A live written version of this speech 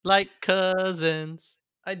Like cousins,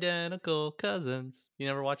 identical cousins. You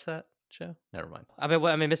never watch that show? Never mind. I mean,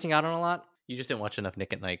 what, am I missing out on a lot? You just didn't watch enough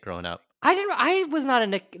Nick at Night growing up. I didn't. I was not a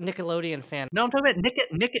Nickelodeon fan. No, I'm talking about Nick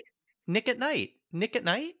at Night. Nick at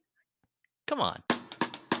Night? Come on.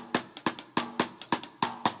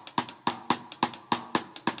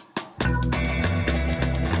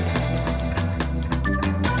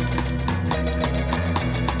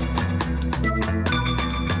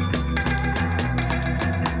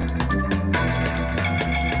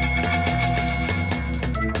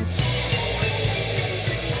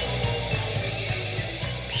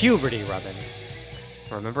 Puberty, Robin.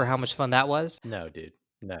 Remember how much fun that was? No, dude.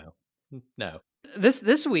 No. No.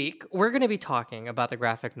 This week we're going to be talking about the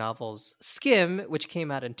graphic novels Skim, which came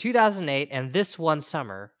out in 2008, and This One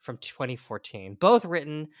Summer from 2014, both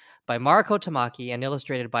written by Mariko Tamaki and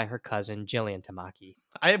illustrated by her cousin Jillian Tamaki.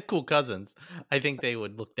 I have cool cousins. I think they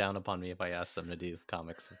would look down upon me if I asked them to do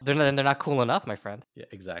comics. They're not cool enough, my friend. Yeah,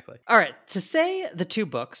 exactly. All right, to say the two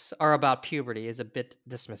books are about puberty is a bit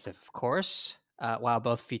dismissive, of course. While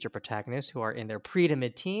both feature protagonists who are in their pre to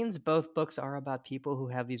mid teens, both books are about people who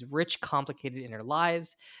have these rich, complicated inner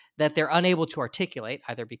lives that they're unable to articulate,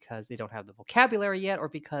 either because they don't have the vocabulary yet or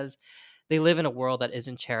because they live in a world that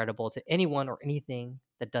isn't charitable to anyone or anything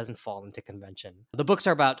that doesn't fall into convention. The books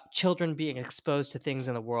are about children being exposed to things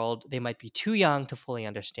in the world they might be too young to fully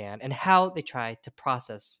understand and how they try to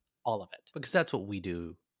process all of it. Because that's what we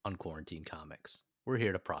do on Quarantine Comics. We're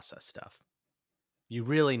here to process stuff. You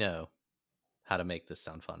really know how to make this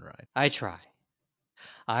sound fun, Ryan. I try.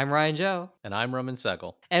 I'm Ryan Joe. And I'm Roman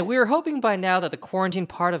Segel. And we were hoping by now that the quarantine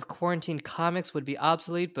part of Quarantine Comics would be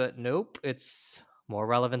obsolete, but nope, it's more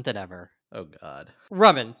relevant than ever. Oh, God.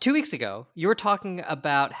 Roman, 2 weeks ago, you were talking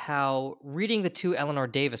about how reading the two Eleanor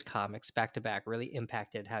Davis comics back to back really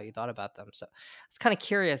impacted how you thought about them. So I was kind of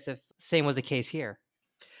curious if the same was the case here.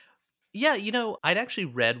 Yeah, I'd actually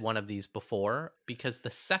read one of these before because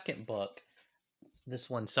the second book, This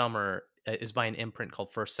One Summer, is by an imprint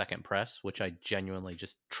called First Second Press, which I genuinely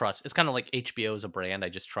just trust. It's kind of like HBO is a brand I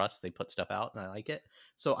just trust. They put stuff out and I like it.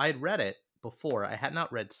 So I had read it before. I had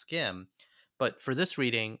not read Skim, but for this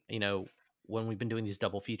reading, when we've been doing these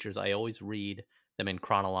double features, I always read them in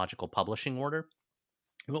chronological publishing order.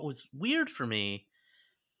 And what was weird for me,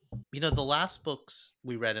 the last books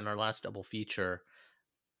we read in our last double feature,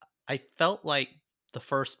 I felt like the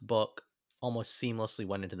first book almost seamlessly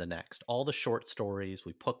went into the next. All the short stories,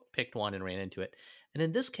 we picked one and ran into it. And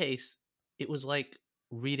in this case, it was like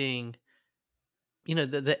reading,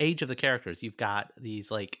 the age of the characters. You've got these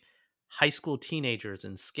like high school teenagers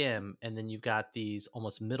in Skim, and then you've got these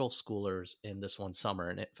almost middle schoolers in This One Summer.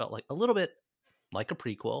 And it felt like a little bit like a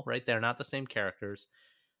prequel, right? They're not the same characters.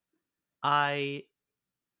 The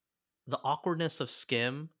awkwardness of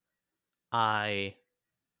Skim, I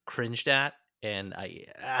cringed at, and I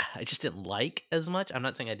just didn't like as much. I'm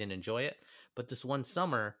not saying I didn't enjoy it, but This One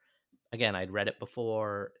Summer, again, I'd read it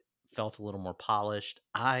before, felt a little more polished.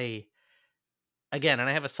 And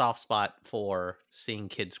I have a soft spot for seeing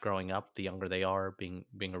kids growing up, the younger they are, being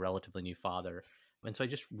a relatively new father. And so I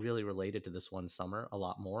just really related to This One Summer a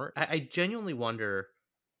lot more. I genuinely wonder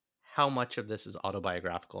how much of this is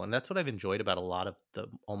autobiographical. And that's what I've enjoyed about a lot of the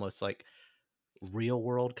almost like real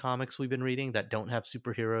world comics we've been reading that don't have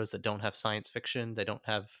superheroes, that don't have science fiction, they don't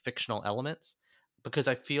have fictional elements, because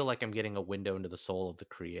I feel like I'm getting a window into the soul of the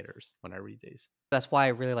creators when I read these. That's why I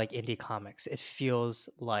really like indie comics. It feels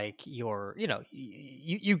like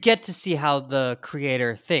you get to see how the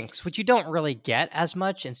creator thinks, which you don't really get as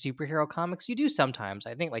much in superhero comics. You do sometimes.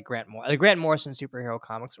 I think like the Grant Morrison superhero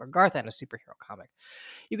comics or Garth Ennis superhero comic.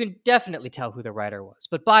 You can definitely tell who the writer was.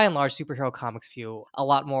 But by and large, superhero comics feel a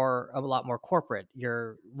lot more corporate.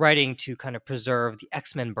 You're writing to kind of preserve the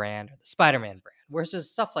X-Men brand or the Spider-Man brand. Whereas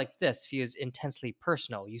just stuff like this feels intensely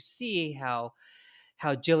personal. You see how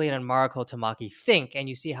Jillian and Mariko Tamaki think, and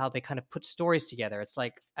you see how they kind of put stories together. It's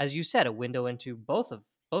like, as you said, a window into both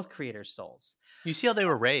creators' souls. You see how they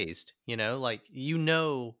were raised, like you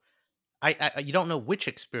don't know which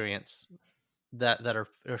experience that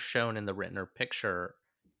are shown in the written or picture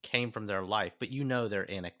came from their life, but there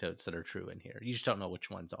are anecdotes that are true in here. You just don't know which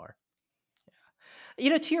ones are.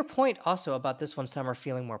 To your point also about This One Summer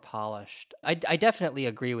feeling more polished, I definitely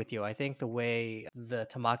agree with you. I think the way the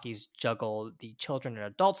Tamakis juggle the children and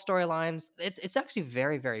adult storylines, it's actually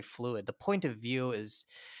very, very fluid. The point of view is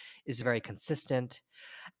very consistent.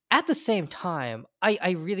 At the same time,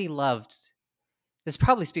 I really loved, this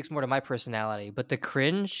probably speaks more to my personality, but the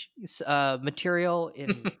cringe material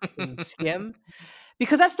in Skim,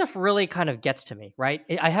 because that stuff really kind of gets to me, right?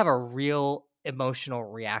 I have a real emotional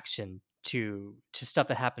reaction to stuff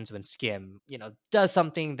that happens when Skim, does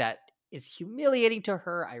something that is humiliating to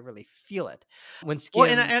her. I really feel it when Well,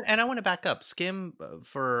 and Skim. I want to back up. Skim,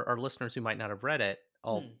 for our listeners who might not have read it,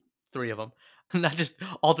 all Mm, three of them, not just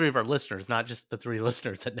all three of our listeners, not just the three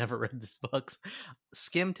listeners that never read these books.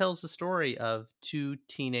 Skim tells the story of two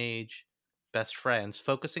teenage best friends,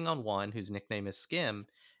 focusing on one whose nickname is Skim,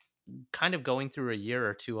 kind of going through a year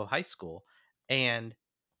or two of high school, and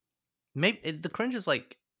maybe the cringe is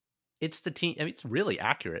like it's the teen. I mean, it's really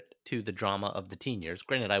accurate to the drama of the teen years.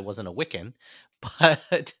 Granted, I wasn't a Wiccan,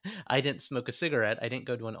 but I didn't smoke a cigarette. I didn't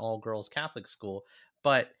go to an all girls Catholic school.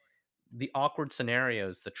 But the awkward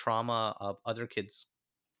scenarios, the trauma of other kids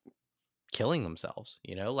killing themselves,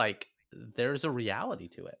 like there's a reality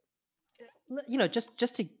to it.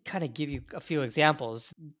 just to kind of give you a few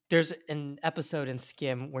examples, there's an episode in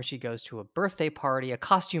Skim where she goes to a birthday party, a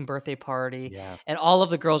costume birthday party, Yeah. and all of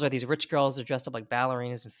the girls are these rich girls. They're dressed up like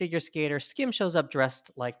ballerinas and figure skaters. Skim shows up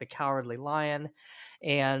dressed like the Cowardly Lion,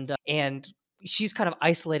 and she's kind of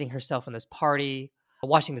isolating herself in this party,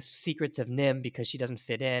 watching the secrets of Nim because she doesn't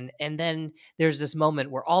fit in. And then there's this moment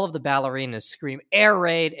where all of the ballerinas scream air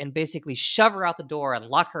raid and basically shove her out the door and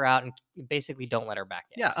lock her out and basically don't let her back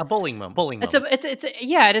in. Yeah. A bowling moment. Bowling It's moment. a it's a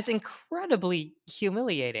yeah, it is incredibly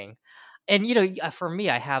humiliating. And, for me,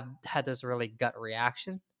 I have had this really gut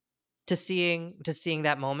reaction to seeing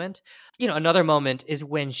that moment. Another moment is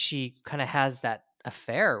when she kinda has that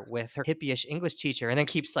affair with her hippie-ish English teacher and then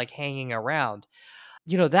keeps, like, hanging around.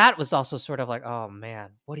 That was also sort of like, "Oh,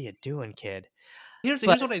 man, what are you doing, kid?" But Here's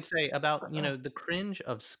what I'd say about the cringe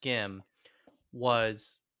of Skim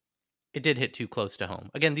was it did hit too close to home.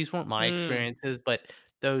 Again, these weren't my Mm, experiences, but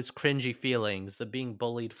those cringy feelings, the being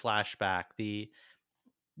bullied flashback, the,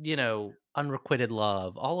 unrequited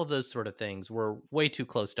love, all of those sort of things were way too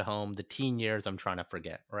close to home. The teen years I'm trying to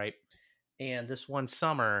forget, right? And this one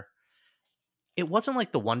summer, it wasn't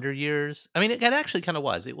like the Wonder Years. I mean, it actually kind of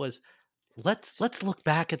was. It was let's look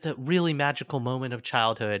back at the really magical moment of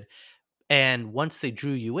childhood. And once they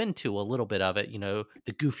drew you into a little bit of it,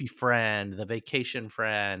 the goofy friend, the vacation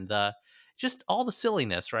friend, the just all the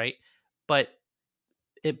silliness, right? But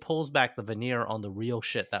it pulls back the veneer on the real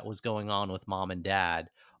shit that was going on with mom and dad,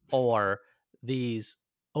 or these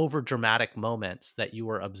over dramatic moments that you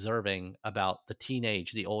were observing about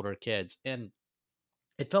the older kids. And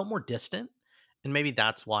it felt more distant. And maybe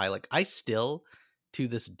that's why, like, I still to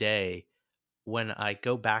this day, when I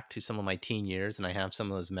go back to some of my teen years and I have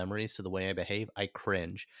some of those memories to the way I behave, I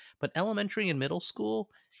cringe. But elementary and middle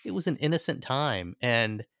school, it was an innocent time.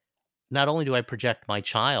 And not only do I project my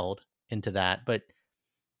child into that, but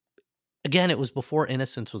again, it was before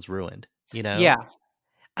innocence was ruined, you know? yeah.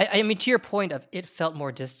 I mean, to your point of it felt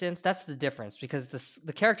more distance, that's the difference because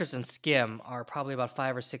the characters in Skim are probably about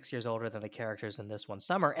 5 or 6 years older than the characters in This One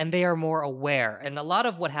Summer, and they are more aware. And a lot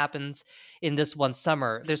of what happens in This One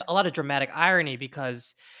Summer, there's a lot of dramatic irony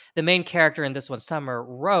because the main character in This One Summer,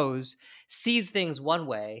 Rose, sees things one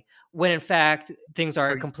way when in fact things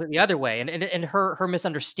are a Or completely other way. And her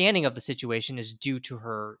misunderstanding of the situation is due to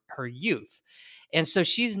her youth. And so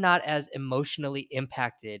she's not as emotionally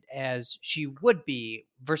impacted as she would be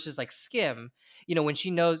versus like Skim, when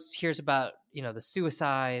she hears about, the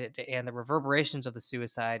suicide and the reverberations of the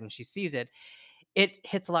suicide and she sees it, it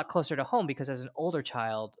hits a lot closer to home because as an older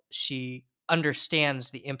child, she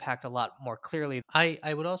understands the impact a lot more clearly.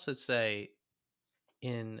 I would also say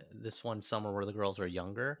in This One Summer where the girls are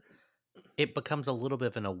younger, it becomes a little bit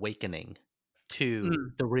of an awakening to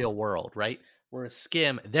Mm, the real world, right? Whereas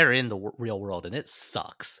Skim, they're in the real world and it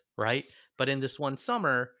sucks, right? But in This One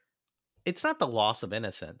Summer, it's not the loss of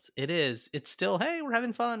innocence. It's still, hey, we're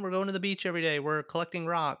having fun. We're going to the beach every day. We're collecting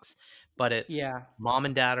rocks. But it's yeah. mom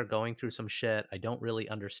and dad are going through some shit. I don't really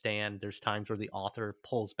understand. There's times where the author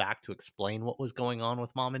pulls back to explain what was going on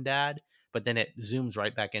with mom and dad, but then it zooms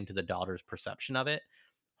right back into the daughter's perception of it.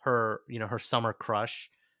 Her summer crush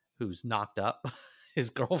who's knocked up, his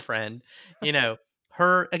girlfriend,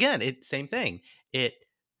 her again, same thing. It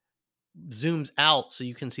zooms out so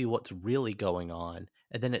you can see what's really going on,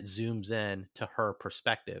 and then it zooms in to her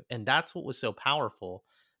perspective, and that's what was so powerful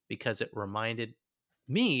because it reminded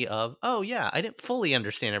me of, oh yeah, I didn't fully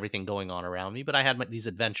understand everything going on around me, but I had these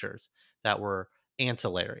adventures that were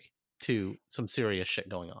ancillary to some serious shit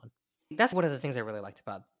going on That's one of the things I really liked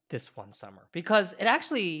about This One Summer because it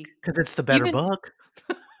actually because it's the better even book.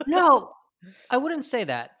 no, I wouldn't say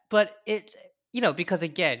that, but because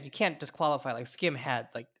again, you can't disqualify like Skim had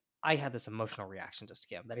like I had this emotional reaction to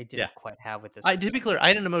Skim that I Yeah, didn't quite have with This I One to be Summer. clear, I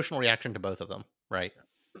had an emotional reaction to both of them, right?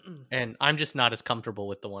 And I'm just not as comfortable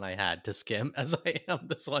with the one I had to Skim as I am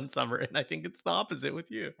This One Summer, and I think it's the opposite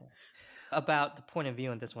with you. about the point of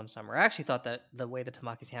view in this one summer. I actually thought that the way that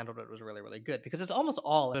Tamaki's handled it was really, really good because it's almost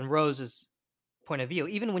all in Rose's point of view.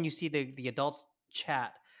 Even when you see the adults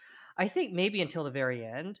chat, I think maybe until the very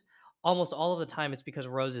end, almost all of the time it's because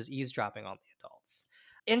Rose is eavesdropping on the adults.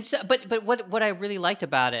 And so, but what I really liked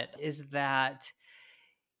about it is that,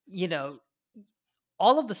 you know,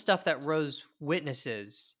 all of the stuff that Rose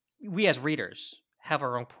witnesses, we as readers have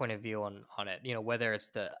our own point of view on it. You know, whether it's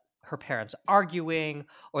her parents arguing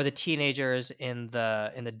or the teenagers in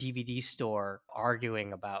the DVD store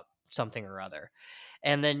arguing about something or other.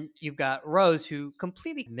 And then you've got Rose who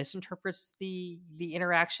completely misinterprets the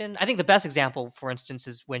interaction. I think the best example, for instance,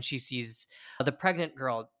 is when she sees the pregnant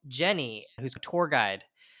girl, Jenny, who's a tour guide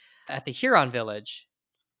at the Huron village.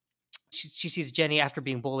 She sees Jenny after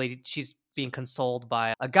being bullied. She's being consoled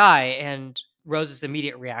by a guy, and Rose's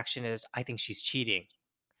immediate reaction is, I think she's cheating,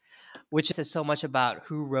 which says so much about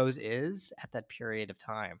who Rose is at that period of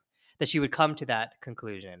time, that she would come to that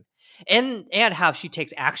conclusion, and how she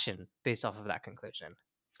takes action based off of that conclusion.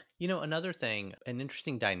 You know, another thing, an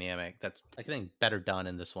interesting dynamic that's I think better done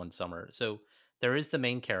in this one summer. So there is the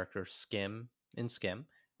main character, Skim in Skim,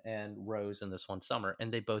 and Rose in this one summer, and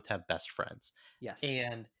they both have best friends. Yes.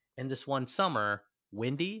 And in this one summer,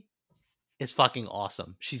 Wendy is fucking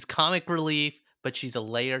awesome. She's comic relief, but she's a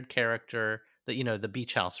layered character that, you know, the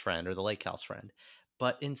beach house friend or the lake house friend.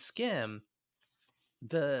 But in Skim,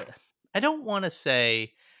 I don't want to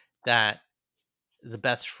say that the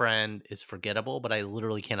best friend is forgettable, but I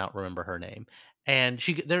literally cannot remember her name. And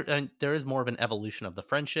there is more of an evolution of the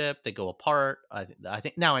friendship. They go apart. I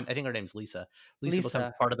think her name's Lisa. Lisa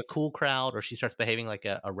becomes part of the cool crowd, or she starts behaving like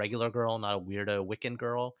a regular girl, not a weirdo Wiccan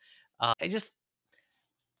girl. I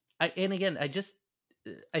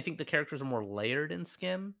think the characters are more layered in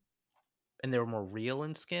Skim, and they were more real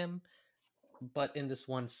in Skim. But in this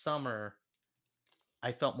one summer,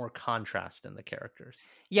 I felt more contrast in the characters.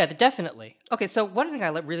 Yeah, definitely. Okay, so one thing I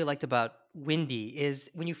really liked about Wendy is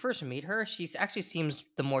when you first meet her, she actually seems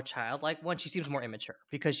the more childlike one. She seems more immature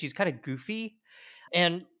because she's kind of goofy.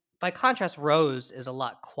 And by contrast, Rose is a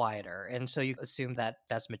lot quieter. And so you assume that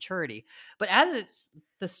that's maturity. But as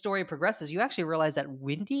the story progresses, you actually realize that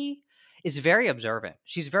Wendy is very observant.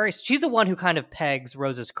 She's the one who kind of pegs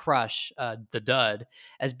Rose's crush, the dud,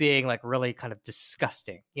 as being like really kind of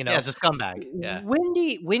disgusting, you know, as a scumbag. Yeah.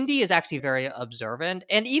 Wendy is actually very observant.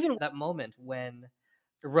 And even that moment when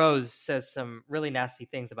Rose says some really nasty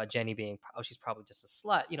things about Jenny being, she's probably just a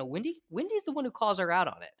slut, you know, Wendy's the one who calls her out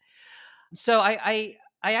on it. So I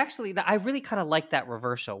really kind of like that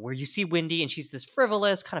reversal where you see Wendy and she's this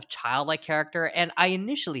frivolous kind of childlike character. And I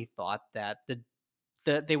initially thought that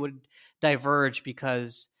they would diverge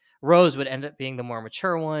because Rose would end up being the more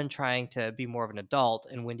mature one, trying to be more of an adult,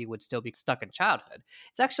 and Wendy would still be stuck in childhood.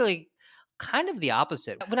 It's actually kind of the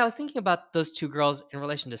opposite. When I was thinking about those two girls in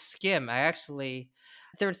relation to Skim,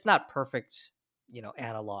 it's not perfect, you know,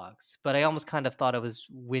 analogs, but I almost kind of thought it was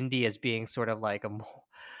Wendy as being sort of like a more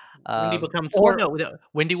Wendy becomes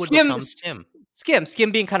Wendy would become Skim.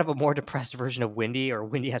 Skim being kind of a more depressed version of Wendy, or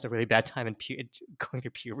Wendy has a really bad time in going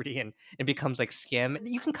through puberty and becomes like Skim.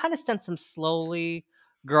 You can kind of sense them slowly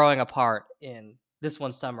growing apart in this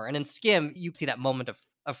one summer. And in Skim, you see that moment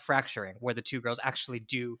of fracturing where the two girls actually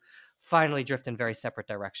do finally drift in very separate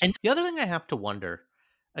directions. And the other thing I have to wonder,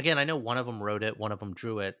 again, I know one of them wrote it, one of them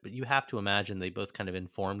drew it, but you have to imagine they both kind of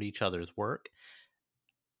informed each other's work.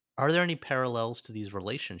 Are there any parallels to these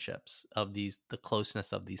relationships of the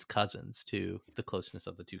closeness of these cousins to the closeness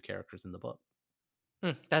of the two characters in the book?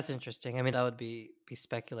 That's interesting. I mean, that would be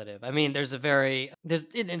speculative. I mean, it's a very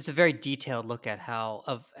detailed look at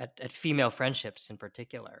at female friendships in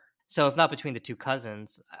particular. So if not between the two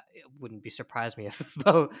cousins, it wouldn't surprise me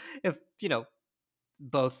if you know,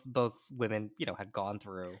 both women, you know, had gone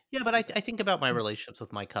through. Yeah, but I think about my relationships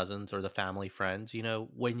with my cousins or the family friends. You know,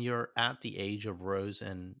 when you're at the age of Rose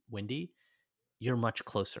and Wendy, you're much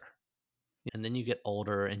closer. And then you get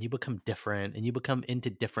older and you become different and you become into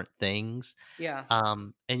different things. Yeah.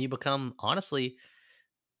 And you become, honestly,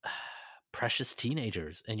 precious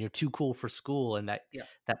teenagers, and you're too cool for school. And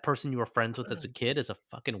that person you were friends with as a kid is a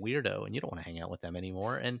fucking weirdo and you don't want to hang out with them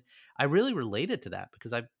anymore. And I really related to that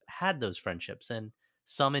because I've had those friendships, and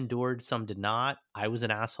some endured, some did not. I was an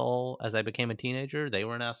asshole as I became a teenager. They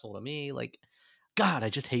were an asshole to me. Like, God, I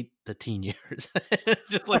just hate the teen years.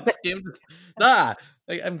 Just like Skim.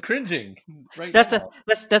 I'm cringing right now.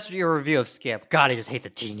 That's your review of Skim. God, I just hate the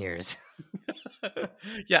teen years.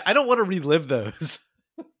 Yeah, I don't want to relive those.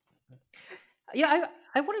 Yeah,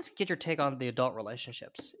 I wanted to get your take on the adult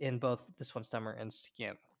relationships in both This One Summer and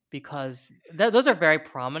Skim, because those are very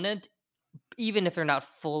prominent even if they're not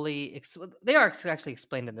fully they are actually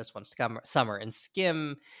explained in this one, Summer and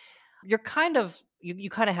Skim. You're kind of you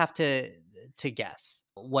kind of have to guess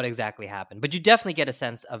what exactly happened, but you definitely get a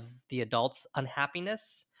sense of the adult's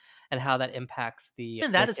unhappiness and how that impacts And the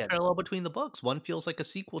that is kid. parallel between the books. One feels like a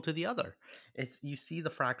sequel to the other. It's you see the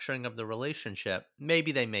fracturing of the relationship.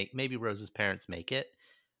 Maybe Rose's parents make it,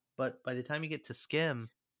 but by the time you get to Skim,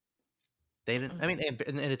 they didn't. I mean,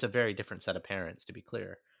 and it's a very different set of parents, to be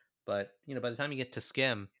clear. But by the time you get to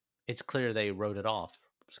Skim, it's clear they wrote it off.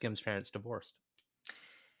 Skim's parents divorced.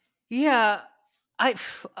 Yeah, I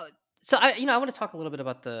so I want to talk a little bit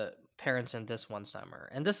about the parents in this one summer,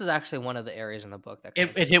 and this is actually one of the areas in the book that kind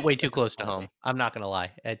of It just hit way too took the close to fun of home. me. I'm not gonna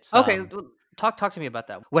lie. It's Okay, well, talk to me about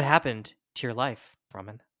that. What happened to your life,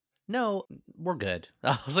 Raman? no, we're good.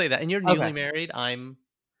 I'll say that. And you're newly Okay. married. I'm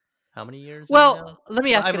how many years in now? Well, let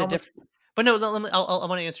me ask I'm it a almost. different. But no, let me. I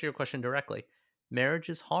want to answer your question directly. Marriage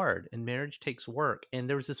is hard, and marriage takes work. And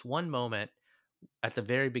there was this one moment at the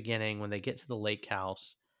very beginning when they get to the lake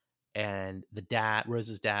house, and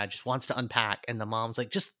Rose's dad, just wants to unpack, and the mom's like,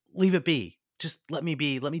 "Just leave it be. Just let me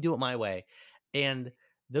be. Let me do it my way." And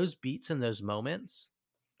those beats and those moments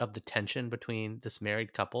of the tension between this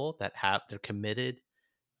married couple they're committed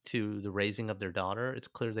to the raising of their daughter. It's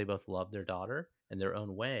clear they both love their daughter in their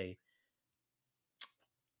own way.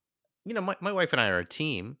 My wife and I are a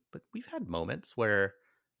team, but we've had moments where,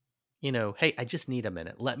 hey, I just need a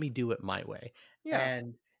minute. Let me do it my way. Yeah.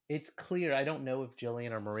 And it's clear. I don't know if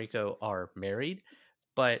Jillian or Mariko are married,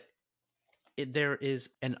 but there is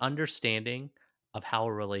an understanding of how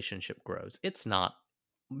a relationship grows. It's not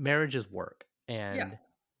marriage is work, Yeah.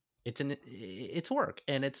 and it's work,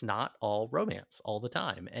 and it's not all romance all the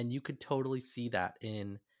time. And you could totally see that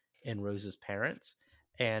in Rose's parents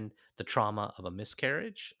and the trauma of a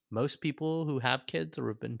miscarriage. Most people who have kids or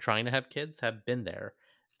have been trying to have kids have been there,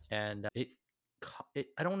 and I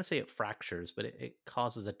don't want to say it fractures, but it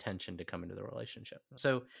causes a tension to come into the relationship.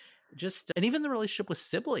 So just and even the relationship with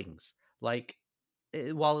siblings, like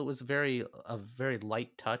while it was a very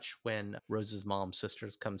light touch when Rose's mom's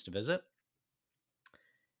sisters comes to visit,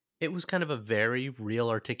 it was kind of a very real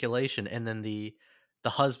articulation. And then the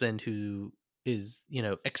husband who is,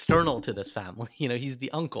 external to this family, he's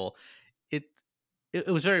the uncle. It it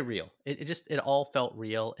was very real. It all felt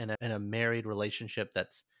real in a married relationship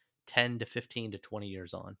that's 10 to 15 to 20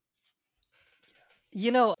 years on.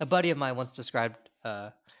 A buddy of mine once described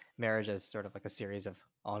marriage as sort of like a series of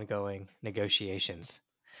ongoing negotiations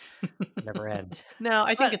that never end. No, But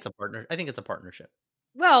I think it's a partnership.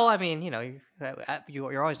 well, I mean,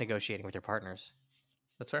 you're always negotiating with your partners.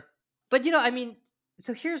 That's fair. But I mean,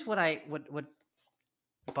 so here's what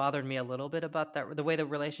bothered me a little bit about that the way the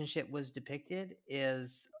relationship was depicted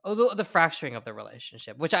is although the fracturing of the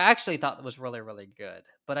relationship, which I actually thought was really really good,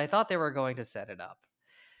 but I thought they were going to set it up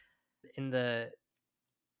in the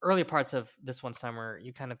early parts of this one summer.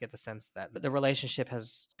 You kind of get the sense that the relationship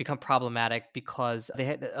has become problematic because they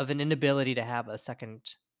had of an inability to have a second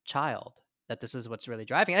child, that this is what's really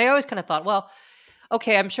driving. And I always kind of thought, well,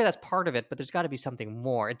 okay, I'm sure that's part of it, but there's got to be something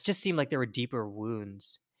more. It just seemed like there were deeper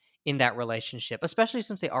wounds in that relationship, especially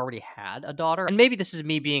since they already had a daughter. And maybe this is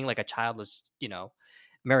me being like a childless,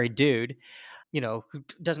 married dude, who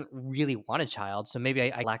doesn't really want a child. So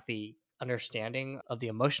maybe I lack the understanding of the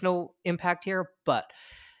emotional impact here. But,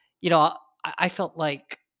 I felt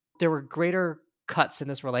like there were greater cuts in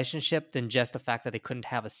this relationship than just the fact that they couldn't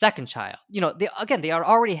have a second child. They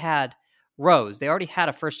already had Rose. They already had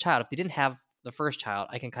a first child. If they didn't have the first child,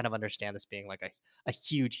 I can kind of understand this being like a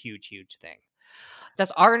huge, huge, huge thing.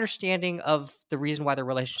 That's our understanding of the reason why the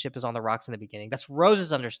relationship is on the rocks in the beginning. That's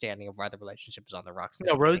Rose's understanding of why the relationship is on the rocks in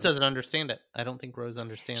the No, Rose beginning. doesn't understand it. I don't think Rose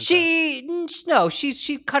understands that.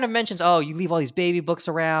 She kind of mentions, oh, you leave all these baby books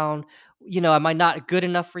around. Am I not good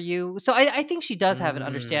enough for you? So I think she does have an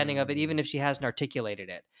understanding of it, even Mm. if she hasn't articulated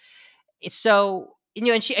it. It's so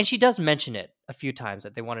and she does mention it a few times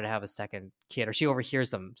that they wanted to have a second kid, or she overhears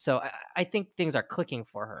them. So I think things are clicking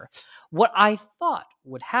for her. What I thought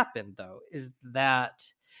would happen though is that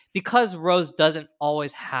because Rose doesn't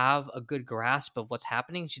always have a good grasp of what's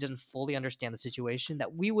happening, she doesn't fully understand the situation,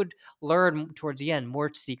 that we would learn towards the end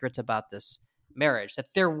more secrets about this marriage,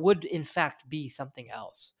 that there would in fact be something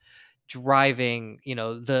else driving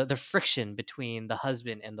the friction between the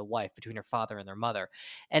husband and the wife, between her father and their mother.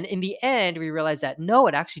 And in the end we realize that no,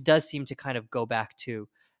 it actually does seem to kind of go back to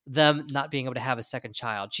them not being able to have a second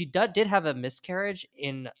child. She did have a miscarriage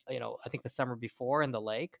in I think the summer before in the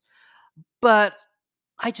lake, but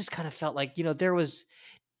I just kind of felt like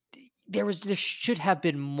there should have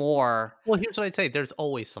been more. Well, here's what I'd say. There's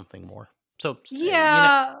always something more. So,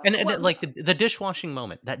 Yeah. like the dishwashing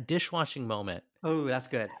moment, that dishwashing moment Oh, that's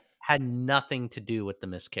good. had nothing to do with the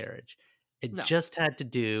miscarriage. It No. just had to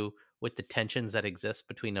do with the tensions that exist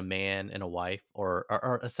between a man and a wife, or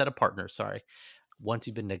a set of partners, sorry. Once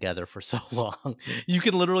you've been together for so long, you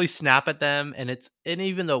can literally snap at them, and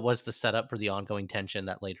even though it was the setup for the ongoing tension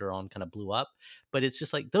that later on kind of blew up, but it's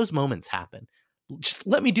just like those moments happen. Just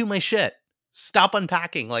let me do my shit. Stop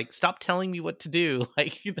unpacking. Like, stop telling me what to do.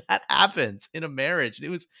 Like, that happens in a marriage. It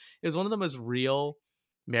was one of the most real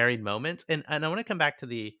married moments. And I want to come back to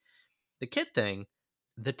the kid thing.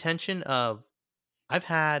 The tension of, I've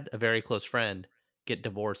had a very close friend get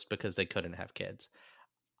divorced because they couldn't have kids.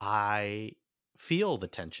 I feel the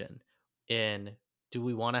tension in, do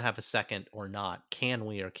we want to have a second or not? Can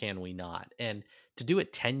we or can we not? And to do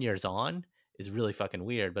it 10 years on is really fucking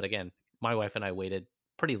weird. But again, my wife and I waited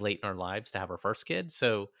pretty late in our lives to have our first kid.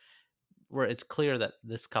 So where it's clear that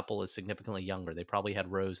this couple is significantly younger. They probably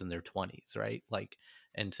had Rose in their 20s, right? Like,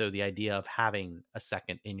 and so the idea of having a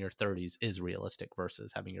second in your 30s is realistic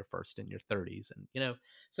versus having your first in your 30s. And,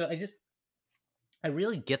 so I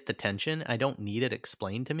really get the tension. I don't need it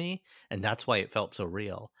explained to me, and that's why it felt so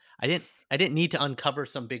real. I didn't need to uncover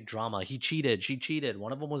some big drama. He cheated, she cheated,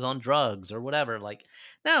 one of them was on drugs or whatever. Like,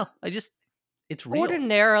 no, it's real.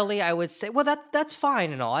 Ordinarily, I would say, well, that's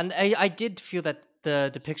fine and all, and I did feel that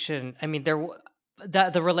the depiction. I mean,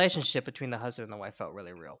 that the relationship between the husband and the wife felt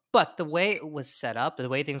really real, but the way it was set up, the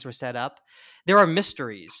way things were set up, there are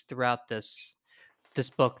mysteries throughout this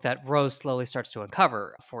book that Rose slowly starts to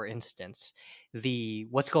uncover. For instance, the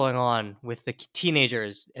what's going on with the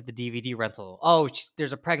teenagers at the DVD rental. Oh,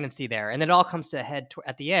 there's a pregnancy there, and then it all comes to a head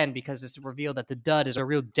at the end because it's revealed that the dud is a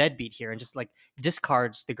real deadbeat here and just like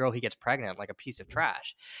discards the girl he gets pregnant like a piece of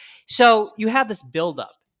trash. So you have this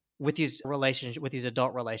buildup with these with these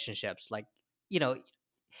adult relationships, like you know,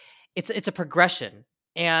 it's a progression,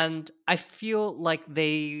 and I feel like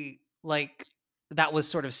they like that was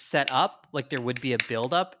sort of set up, like there would be a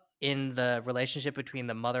buildup in the relationship between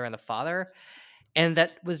the mother and the father, and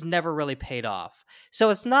that was never really paid off. So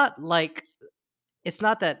it's not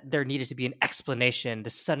that there needed to be an explanation, the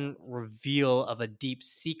sudden reveal of a deep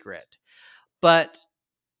secret, but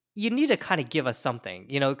you need to kind of give us something,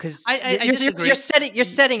 because I disagree. you're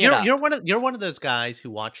setting it up. You're one of those guys who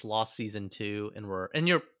watched Lost season 2 and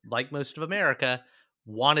you're like most of America,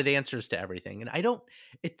 wanted answers to everything. And I don't.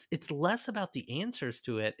 It's less about the answers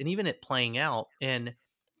to it, and even it playing out, and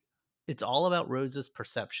it's all about Rose's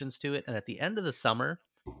perceptions to it. And at the end of the summer,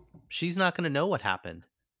 she's not going to know what happened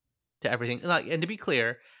to everything. Like, and to be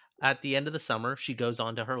clear, at the end of the summer, she goes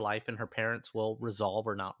on to her life, and her parents will resolve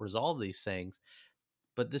or not resolve these things.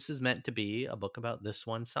 But this is meant to be a book about this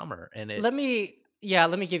one summer, and Let me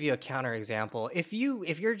give you a counter example. If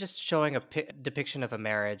you're just showing a depiction of a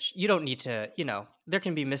marriage, you don't need to, there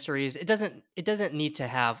can be mysteries. It doesn't need to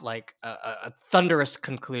have like a thunderous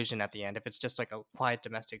conclusion at the end if it's just like a quiet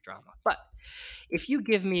domestic drama. But if you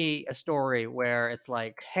give me a story where it's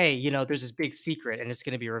like, hey, there's this big secret and it's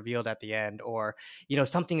going to be revealed at the end, or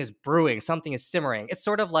something is brewing, something is simmering. It's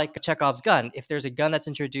sort of like Chekhov's gun. If there's a gun that's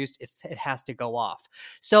introduced, it has to go off.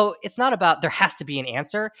 So it's not about there has to be an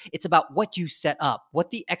answer. It's about what you set up, what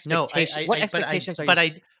the no, expectation, what expectations are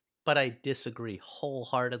you. but I disagree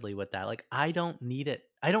wholeheartedly with that. Like, I don't need it.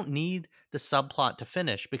 I don't need the subplot to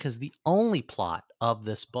finish, because the only plot of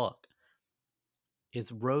this book is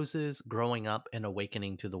Rose's growing up and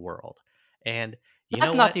awakening to the world. And you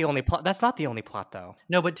That's know not what? the only plot. That's not the only plot, though.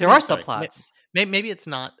 No, but to There me, are sorry, subplots. maybe it's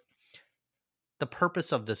not. The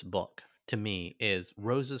purpose of this book to me is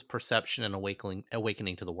Rose's perception and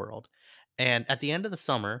awakening to the world. And at the end of the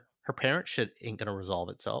summer, her parents shit ain't gonna resolve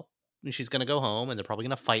itself. She's gonna go home, and they're probably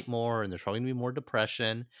gonna fight more, and there's probably gonna be more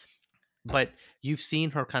depression. But you've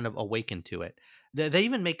seen her kind of awaken to it. They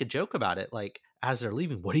even make a joke about it, like as they're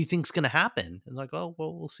leaving, what do you think's gonna happen? And like, oh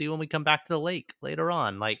well, we'll see when we come back to the lake later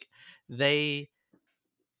on. Like, they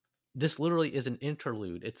this literally is an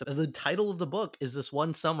interlude. It's the title of the book is This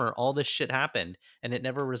One Summer All This Shit Happened, and it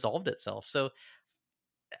never resolved itself. So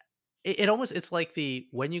it almost, it's like the,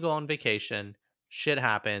 when you go on vacation, shit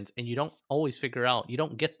happens, and you don't always figure out, you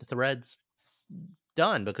don't get the threads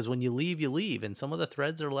done, because when you leave, and some of the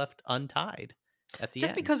threads are left untied at the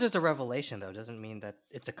Just end. because there's a revelation, though, doesn't mean that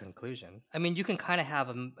it's a conclusion. I mean, you can kind of have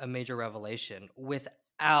a major revelation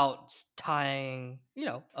without tying,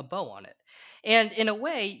 a bow on it. And in a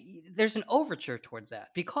way, there's an overture towards that,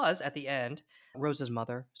 because at the end, Rose's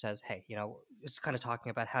mother says, hey, it's kind of talking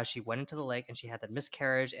about how she went into the lake and she had that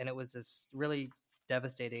miscarriage, and it was this really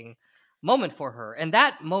devastating moment for her. And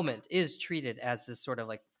that moment is treated as this sort of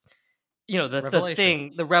like, the Revelation.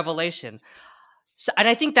 thing, the revelation. So, and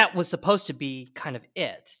I think that was supposed to be kind of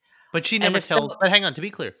it. But she And never it tells, felt but hang on, to be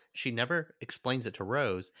clear, she never explains it to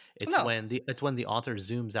Rose. no. It's when the author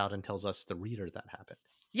zooms out and tells us, the reader, that happened.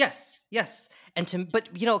 Yes, yes. And to but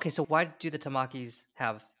okay, so why do the Tamakis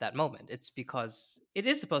have that moment? It's because it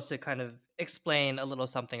is supposed to kind of explain a little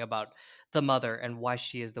something about the mother and why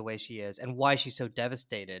she is the way she is and why she's so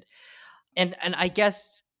devastated. And I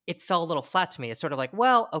guess it fell a little flat to me. It's sort of like,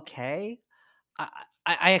 well, okay.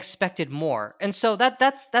 I expected more. And so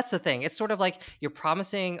that's the thing. It's sort of like you're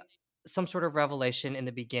promising some sort of revelation in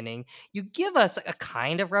the beginning. You give us a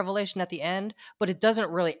kind of revelation at the end, but it doesn't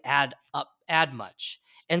really add much.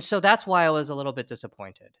 And so that's why I was a little bit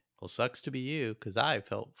disappointed. Well, sucks to be you, because I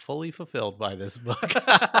felt fully fulfilled by this book.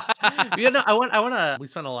 I wanna we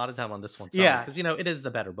spent a lot of time on this one summer Yeah. because, it is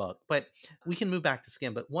the better book, but we can move back to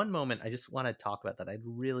Skim. But one moment I just wanna talk about that I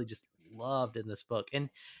really just loved in this book, and,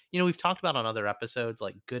 we've talked about on other episodes,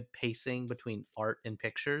 like, good pacing between art and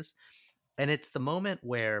pictures, and it's the moment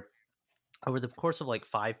where over the course of like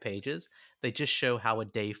 5 pages, they just show how a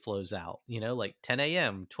day flows out, like 10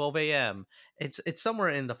 a.m., 12 a.m. It's somewhere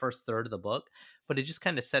in the first third of the book, but it just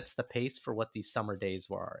kind of sets the pace for what these summer days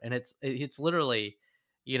were. And it's literally,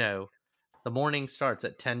 you know, the morning starts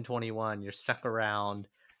at 10:21, you're stuck around,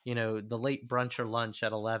 the late brunch or lunch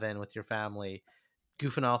at 11 with your family,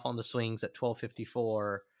 goofing off on the swings at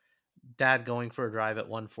 12:54, dad going for a drive at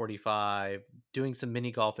 1:45, doing some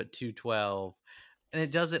mini golf at 2:12, and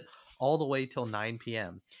it does it all the way till 9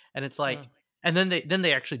 p.m. And it's like, Mm. and then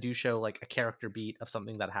they actually do show like a character beat of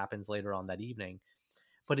something that happens later on that evening,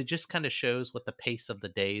 but it just kind of shows what the pace of the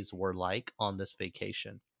days were like on this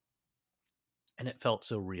vacation, and it felt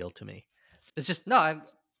so real to me. It's just, No, I'm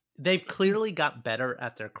they've clearly got better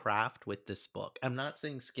at their craft with this book. I'm not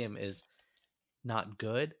saying Skim is not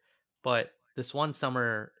good, but this one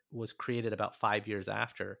summer was created about 5 years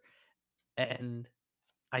after, and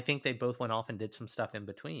I think they both went off and did some stuff in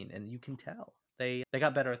between, and you can tell they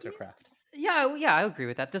got better at their craft. yeah, I agree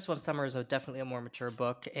with that. This one, Summer, is definitely a more mature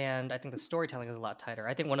book, and I think the storytelling is a lot tighter.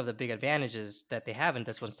 I think one of the big advantages that they have in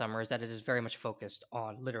This One Summer is that it is very much focused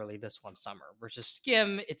on literally this one summer, versus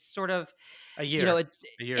Skim. It's sort of, A you know, year, it,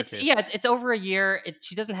 a year or it's two. yeah, it's over a year.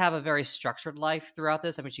 She doesn't have a very structured life throughout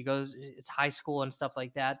this. I mean, she goes, it's high school and stuff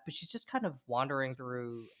like that, but she's just kind of wandering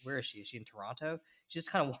through. Where is she? Is she in Toronto? She's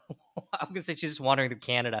just kind of, I'm gonna say she's just wandering through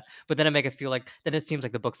Canada, but then I make it feel like then it seems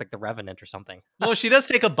like the book's like The Revenant or something. Well, she does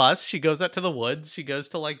take a bus. She goes out to the woods. She goes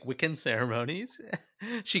to like Wiccan ceremonies.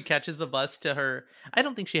 She catches the bus to her. I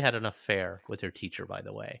don't think she had an affair with her teacher, by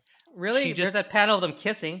the way. Really? She just There's that panel of them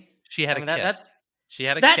kissing. she had I a mean kiss. She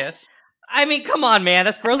had a that kiss. I mean, come on, man.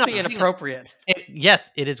 That's Hang grossly on, hang on. inappropriate.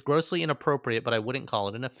 Yes, it is grossly inappropriate, but I wouldn't call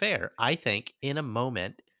it an affair. I think in a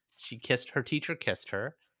moment her teacher kissed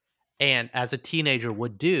her, and as a teenager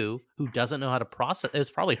would do, who doesn't know how to process, it was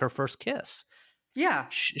probably her first kiss. Yeah.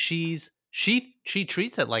 She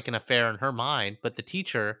treats it like an affair in her mind, but the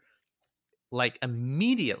teacher, like,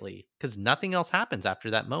 immediately, because nothing else happens after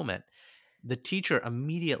that moment, the teacher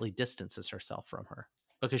immediately distances herself from her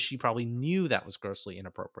because she probably knew that was grossly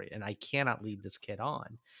inappropriate, and I cannot lead this kid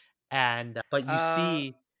on. And but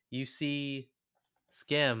Uh you see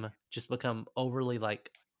Skim just become overly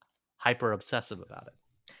like hyper obsessive about it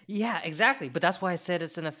yeah, exactly. But that's why I said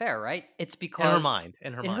it's an affair, right? It's in her because mind.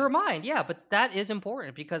 In her in her mind. mind, yeah, but that is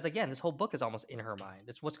important because again, this whole book is almost in her mind.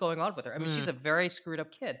 It's what's going on with her. I mean, she's Mm, a very screwed up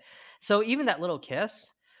kid. So even that little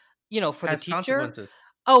kiss, for the has teacher, consequences.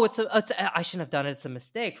 oh, I shouldn't have done it. It's a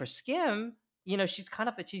mistake. For Skim, she kind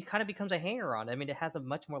of becomes a hanger on. I mean, it has a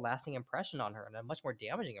much more lasting impression on her and a much more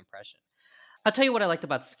damaging impression. I'll tell you what I liked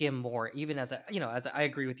about Skim more, even as I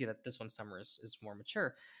agree with you that this one Summer is more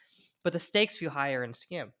mature. But the stakes feel higher in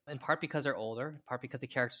Skim, in part because they're older, in part because the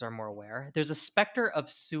characters are more aware. There's a specter of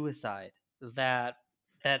suicide that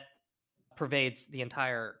pervades the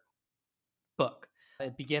entire book.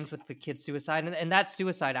 It begins with the kid's suicide, and that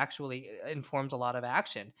suicide actually informs a lot of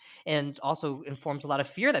action, and also informs a lot of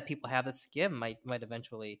fear that people have that Skim might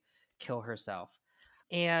eventually kill herself.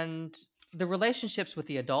 And the relationships with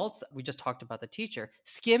the adults, we just talked about the teacher.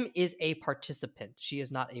 Skim is a participant; she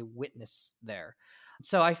is not a witness there.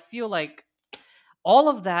 So I feel like all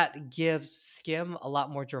of that gives Skim a lot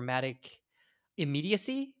more dramatic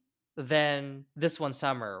immediacy than This One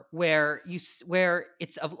Summer, where it's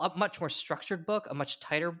a much more structured book, a much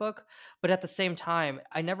tighter book, but at the same time,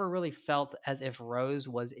 I never really felt as if Rose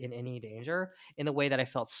was in any danger in the way that I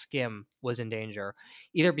felt Skim was in danger,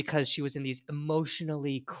 either because she was in these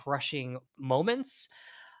emotionally crushing moments,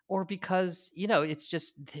 or because it's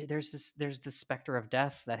just there's this specter of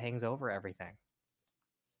death that hangs over everything.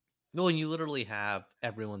 Well, and you literally have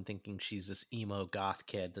everyone thinking she's this emo goth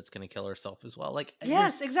kid that's going to kill herself as well. Like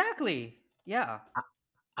Yes, exactly. Yeah.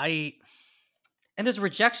 I And there's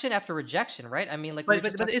rejection after rejection, right? I mean, like we were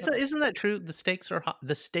just but talking about. isn't that true?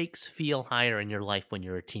 The stakes feel higher in your life when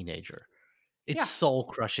you're a teenager. It's Yeah. soul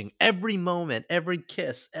crushing. Every moment, every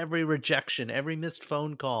kiss, every rejection, every missed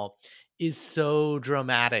phone call is so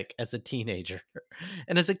dramatic as a teenager.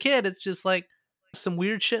 And as a kid, it's just like some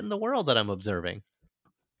weird shit in the world that I'm observing.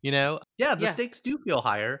 You know? Yeah, the Yeah. stakes do feel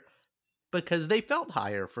higher because they felt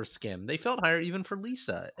higher for Skim. They felt higher even for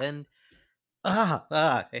Lisa. And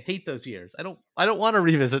I hate those years. I don't want to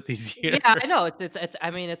revisit these Yeah, years. I know. It's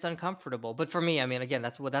I mean, it's uncomfortable. But for me, I mean, again,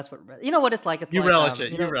 that's what you know what it's like. It's You like relish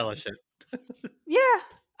it. you You know, relish it. yeah.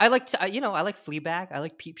 I like to, I like Fleabag. I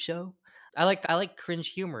like Peep Show. I like cringe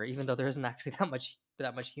humor, even though there isn't actually that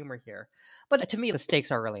much humor here. But to me, the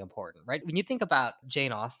stakes are really important, right? When you think about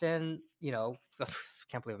Jane Austen,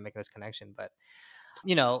 can't believe I'm making this connection, but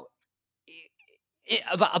you know,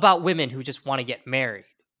 about women who just want to get married.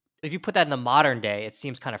 If you put that in the modern day, it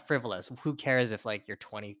seems kind of frivolous. Who cares if like you're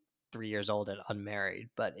 23 years old and unmarried?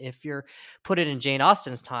 But if you're put it in Jane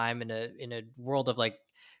Austen's time in a world of like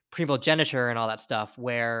primogeniture and all that stuff,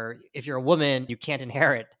 where if you're a woman, you can't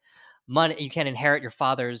inherit money, you can't inherit your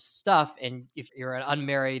father's stuff, and if you're an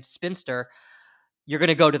unmarried spinster, you're going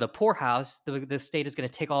to go to the poorhouse. The state is going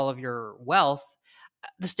to take all of your wealth.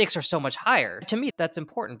 The stakes are so much higher. To me, that's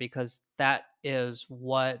important because that is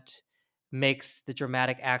what makes the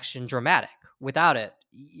dramatic action dramatic. Without it,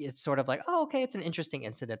 it's sort of like, oh, okay, it's an interesting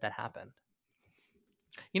incident that happened.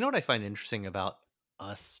 You know what I find interesting about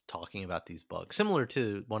us talking about these books, similar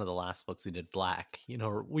to one of the last books we did, Black.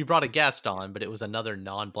 We brought a guest on, but it was another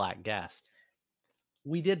non-black guest.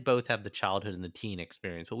 We did both have the childhood and the teen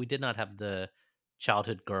experience, but we did not have the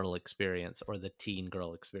childhood girl experience or the teen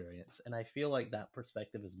girl experience. And I feel like that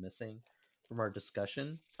perspective is missing from our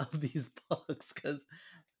discussion of these books because,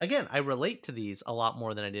 again, I relate to these a lot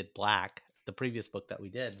more than I did Black, the previous book that we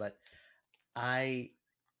did. But I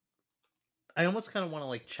I almost kind of want to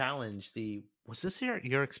like challenge the was this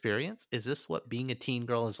your experience? Is this what being a teen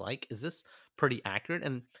girl is like? Is this pretty accurate?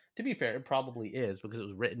 And to be fair, it probably is because it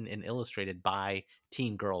was written and illustrated by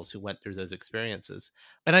teen girls who went through those experiences.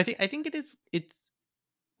 And I think it's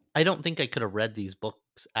I don't think I could have read these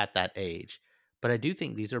books at that age, but I do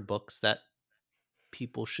think these are books that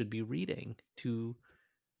people should be reading to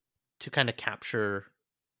kind of capture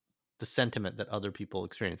the sentiment that other people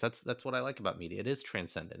experience. That's what I like about media. It is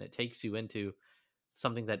transcendent. It takes you into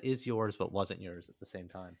something that is yours but wasn't yours at the same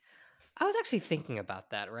time. I was actually thinking about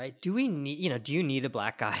that, right? Do you need a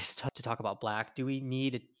black guy to talk about Black? Do we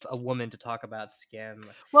need a woman to talk about Skim?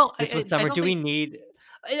 Well, This was I summer. don't Do we think need?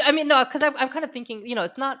 I mean, no, because I'm kind of thinking,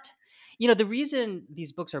 it's not. The reason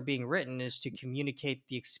these books are being written is to communicate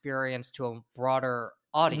the experience to a broader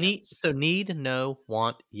audience. need, no,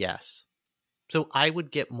 want, yes. So I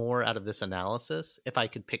would get more out of this analysis if I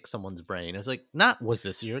could pick someone's brain. It's like, not was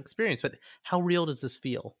this your experience, but how real does this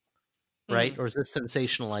feel? Right? Mhm. Or is this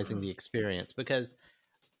sensationalizing the experience? Because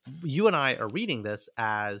you and I are reading this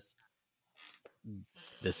as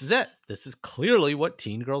this is it. This is clearly what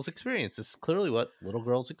teen girls experience. This is clearly what little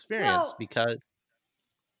girls experience Well, because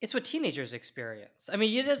it's what teenagers experience. I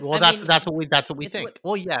mean, you just. well I mean, that's what we it's what. think.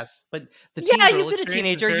 Well, yes, but the teen Yeah, girl you've been a experience is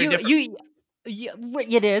teenager. very You different. you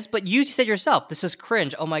Yeah, it is, but you said yourself, this is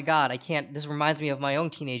cringe. Oh my god, I can't. This reminds me of my own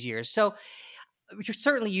teenage years. So,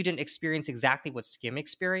 certainly you didn't experience exactly what Skim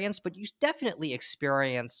experienced, but you definitely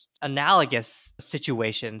experienced analogous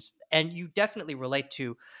situations, and you definitely relate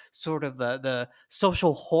to sort of the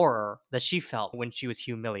social horror that she felt when she was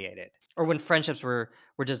humiliated or when friendships were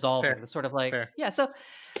dissolving. Fair. The sort of like, Fair. yeah. So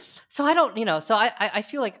I don't, so I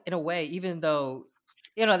feel like in a way, even though,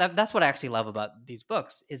 that's what I actually love about these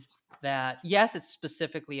books is that yes, it's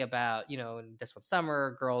specifically about, in this one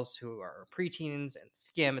Summer, girls who are preteens, and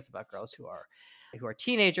Skim, it's about girls who are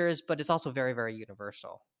teenagers, but it's also very, very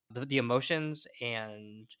universal. The emotions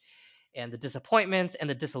and the disappointments and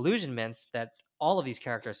the disillusionments that all of these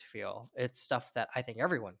characters feel, it's stuff that I think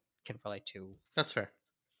everyone can relate to. That's fair.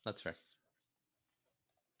 That's fair.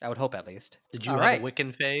 I would hope, at least. Did you All have a right.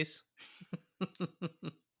 Wiccan phase?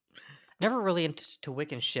 Never really into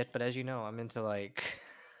Wiccan shit, but as you know, I'm into like,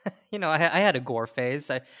 I had a gore phase.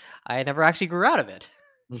 I never actually grew out of it.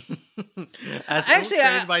 As Actually,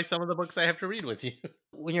 illustrated by some of the books I have to read with you.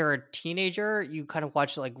 when you're a teenager, you kind of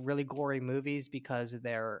watch like really gory movies because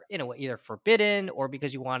they're, either forbidden or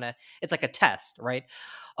because you want to. It's like a test, right?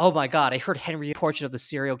 Oh my god, I heard Henry Portrait of the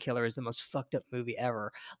Serial Killer is the most fucked up movie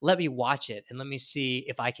ever. Let me watch it and let me see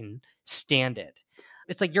if I can stand it.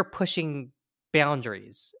 It's like you're pushing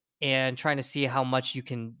boundaries and trying to see how much you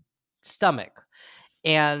can stomach.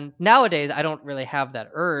 And nowadays, I don't really have that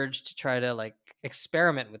urge to try to like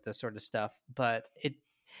experiment with this sort of stuff, but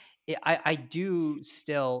I do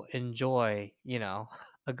still enjoy,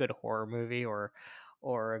 a good horror movie or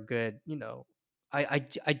a good, I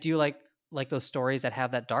do like those stories that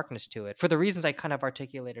have that darkness to it for the reasons I kind of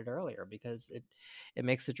articulated earlier, because it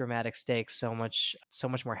makes the dramatic stakes so much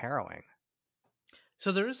more harrowing.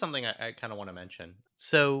 So there is something I kind of want to mention.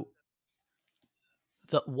 So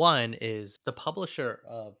the one is the publisher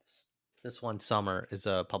of this one summer is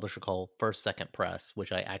a publisher called First Second Press,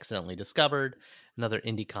 which I accidentally discovered. Another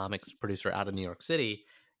indie comics producer out of New York City,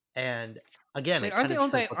 and again, Wait, it aren't kind they of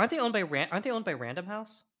owned shows by what. aren't they owned by Random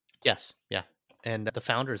House? Yes, yeah. And the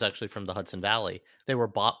founder is actually from the Hudson Valley. They were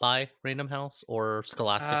bought by Random House or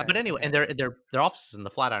Scholastic. But Okay, anyway, and okay. their office is in the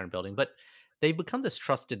Flatiron building, but they've become this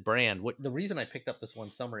trusted brand. What the reason I picked up this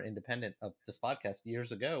one summer independent of this podcast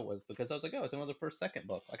years ago was because I was like, oh, it's another first second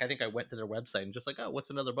book. Like I think I went to their website and just like, oh, what's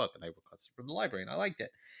another book? And I requested from the library and I liked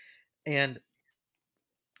it. And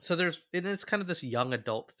so it's kind of this young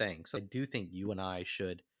adult thing. So I do think you and I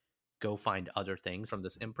should go find other things from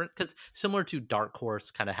this imprint, because similar to Dark Horse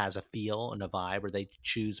kind of has a feel and a vibe where they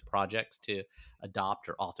choose projects to adopt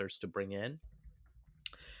or authors to bring in.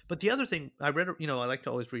 But the other thing I read, I like to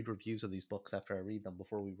always read reviews of these books after I read them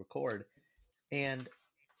before we record, and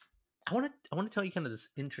I want to tell you kind of this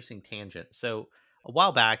interesting tangent. So a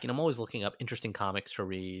while back, I'm always looking up interesting comics to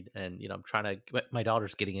read, and I'm trying to. My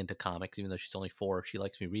daughter's getting into comics, even though she's only 4. She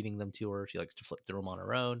likes me reading them to her. She likes to flip through them on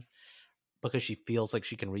her own, because she feels like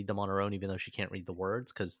she can read them on her own, even though she can't read the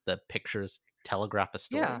words because the pictures telegraph a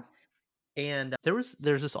Yeah. story. And there's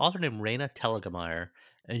this author named Raina Telgemeier,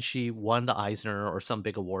 and she won the Eisner or some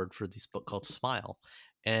big award for this book called Smile.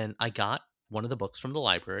 And I got one of the books from the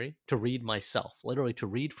library to read myself, literally to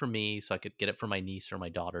read for me, so I could get it for my niece or my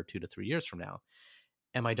daughter 2 to 3 years from now.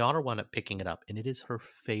 And my daughter wound up picking it up, and it is her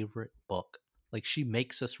favorite book. Like she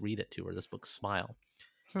makes us read it to her. This book, Smile.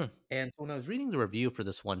 Hmm. And when I was reading the review for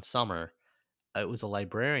this one summer, it was a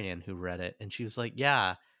librarian who read it, and she was like,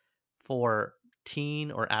 yeah, for teen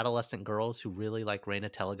or adolescent girls who really like Raina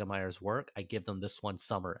Telgemeier's work, I give them this one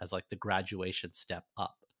summer as like the graduation step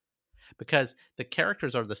up, because the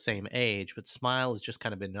characters are the same age, but Smile is just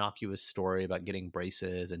kind of an innocuous story about getting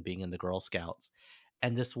braces and being in the Girl Scouts.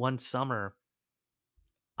 And this one summer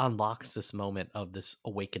unlocks this moment of this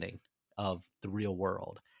awakening of the real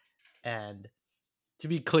world. And to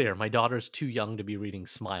be clear, my daughter's too young to be reading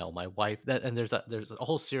Smile. My wife, and there's a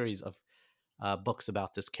whole series of books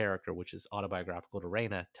about this character, which is autobiographical to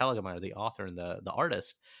Raina Telgemeier, the author and the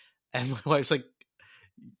artist. And my wife's like,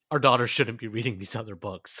 our daughter shouldn't be reading these other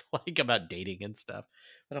books, like about dating and stuff.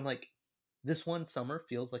 But I'm like, this one summer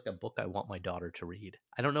feels like a book I want my daughter to read.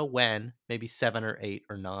 I don't know when, maybe 7 or 8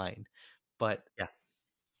 or 9, but yeah.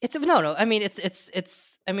 It's no. I mean,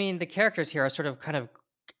 it's. I mean, the characters here are sort of kind of.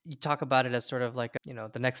 You talk about it as sort of like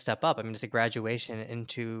the next step up. I mean, it's a graduation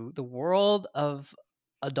into the world of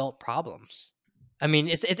adult problems. I mean,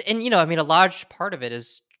 and I mean, a large part of it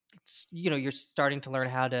is, you're starting to learn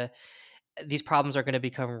how to. These problems are going to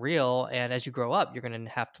become real, and as you grow up, you're going to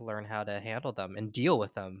have to learn how to handle them and deal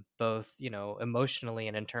with them, both emotionally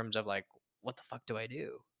and in terms of like, what the fuck do I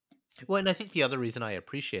do? Well, and I think the other reason I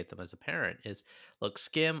appreciate them as a parent is, look,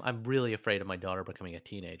 Skim, I'm really afraid of my daughter becoming a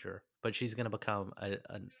teenager, but she's going to become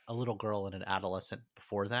a little girl and an adolescent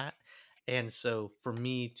before that. And so for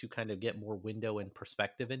me to kind of get more window and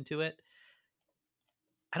perspective into it,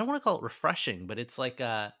 I don't want to call it refreshing, but it's like,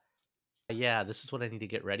 yeah, this is what I need to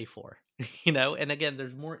get ready for, And again,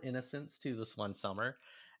 there's more innocence to this one summer.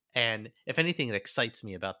 And if anything, it excites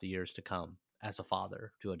me about the years to come as a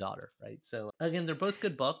father to a daughter, right? So again, they're both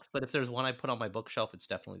good books, but if there's one I put on my bookshelf, it's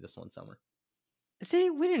definitely this one summer.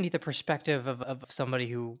 See, we didn't need the perspective of somebody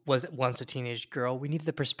who was once a teenage girl. We need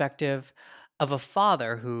the perspective of a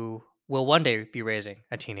father who will one day be raising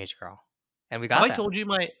a teenage girl. And we Have got I that. told you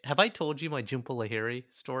my Jhumpa Lahiri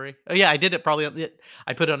story? Oh yeah, I did it probably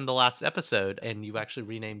I put it on the last episode, and you actually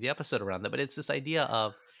renamed the episode around that. But it's this idea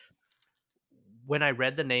of, when I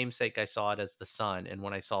read The Namesake, I saw it as the son, and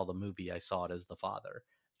when I saw the movie, I saw it as the father.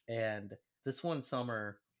 And this one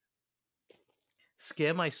summer,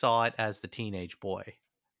 Skim, I saw it as the teenage boy,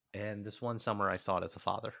 and this one summer, I saw it as a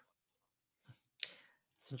father.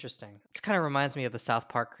 It's interesting. It kind of reminds me of the South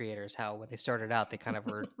Park creators, how when they started out, they kind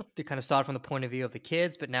of saw it from the point of view of the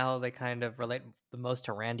kids, but now they kind of relate the most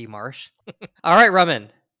to Randy Marsh. All right,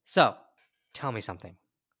 Raman. So tell me something.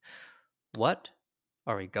 What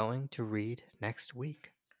are we going to read next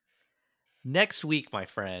week? Next week, my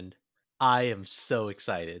friend, I am so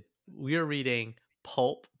excited. We are reading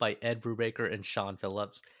Pulp by Ed Brubaker and Sean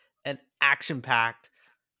Phillips, an action packed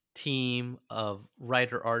team of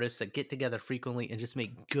writer artists that get together frequently and just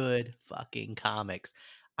make good fucking comics.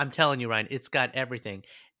 I'm telling you, Ryan, it's got everything.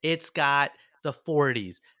 It's got the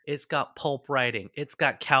 40s. It's got pulp writing. It's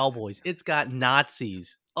got cowboys. It's got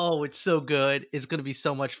Nazis. Oh, it's so good. It's going to be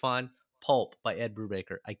so much fun. Pulp by Ed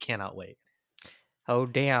Brubaker. I cannot wait. Oh,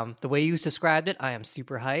 damn. The way you described it, I am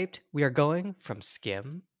super hyped. We are going from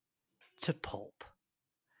skim to pulp.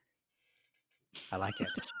 I like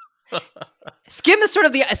it. Skim is sort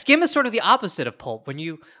of the opposite of pulp. When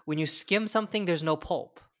you skim something, there's no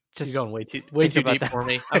pulp. Just you're going way too deep for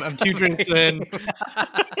me. I'm 2 drinks in.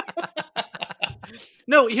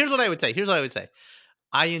 No, here's what I would say.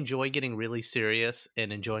 I enjoy getting really serious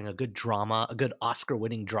and enjoying a good drama, a good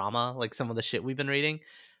Oscar-winning drama, like some of the shit we've been reading.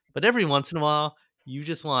 But every once in a while, you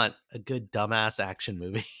just want a good dumbass action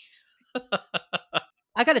movie.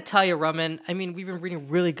 I gotta tell you, Raman, I mean, we've been reading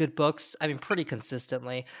really good books, I mean, pretty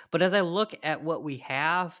consistently. But as I look at what we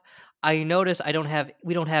have, I notice we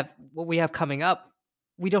don't have what we have coming up.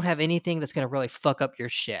 We don't have anything that's gonna really fuck up your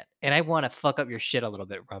shit. And I want to fuck up your shit a little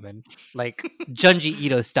bit, Raman, like Junji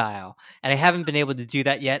Ito style. And I haven't been able to do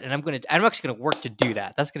that yet. And I'm actually gonna work to do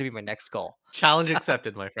that. That's gonna be my next goal. Challenge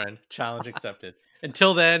accepted, my friend. Challenge accepted.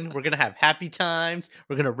 Until then, we're gonna have happy times.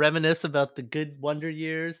 We're gonna reminisce about the good Wonder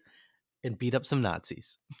years and beat up some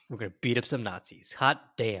Nazis. We're gonna beat up some Nazis. Hot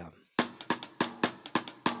damn.